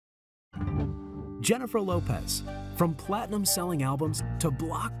Jennifer Lopez, from platinum-selling albums to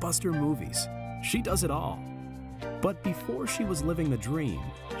blockbuster movies, she does it all. But before she was living the dream,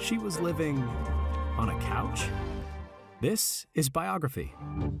 she was living on a couch. This is Biography.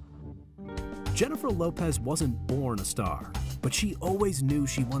 Jennifer Lopez wasn't born a star, but she always knew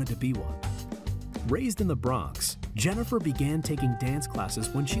she wanted to be one. Raised in the Bronx, Jennifer began taking dance classes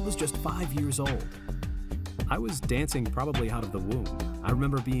when she was just 5 years old. I was dancing probably out of the womb. I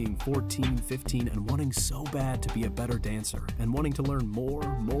remember being 14, 15 and wanting so bad to be a better dancer and wanting to learn more.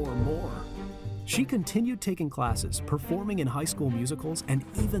 She continued taking classes, performing in high school musicals, and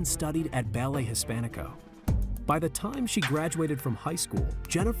even studied at Ballet Hispanico. By the time she graduated from high school,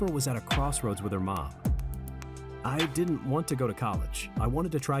 Jennifer was at a crossroads with her mom. I didn't want to go to college. I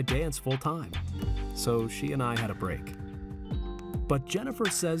wanted to try dance full-time. So she and I had a break. But Jennifer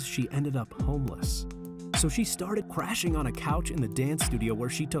says she ended up homeless. So she started crashing on a couch in the dance studio where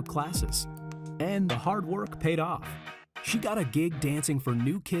she took classes. And the hard work paid off. She got a gig dancing for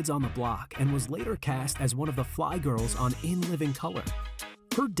New Kids on the Block and was later cast as one of the fly girls on In Living Color.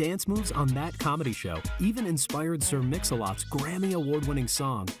 Her dance moves on that comedy show even inspired Sir Mix-a-Lot's Grammy Award-winning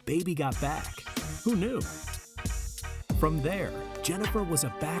song, Baby Got Back. Who knew? From there, Jennifer was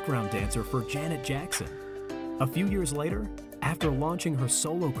a background dancer for Janet Jackson. A few years later, after launching her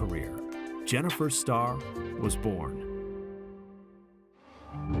solo career, Jennifer's star was born.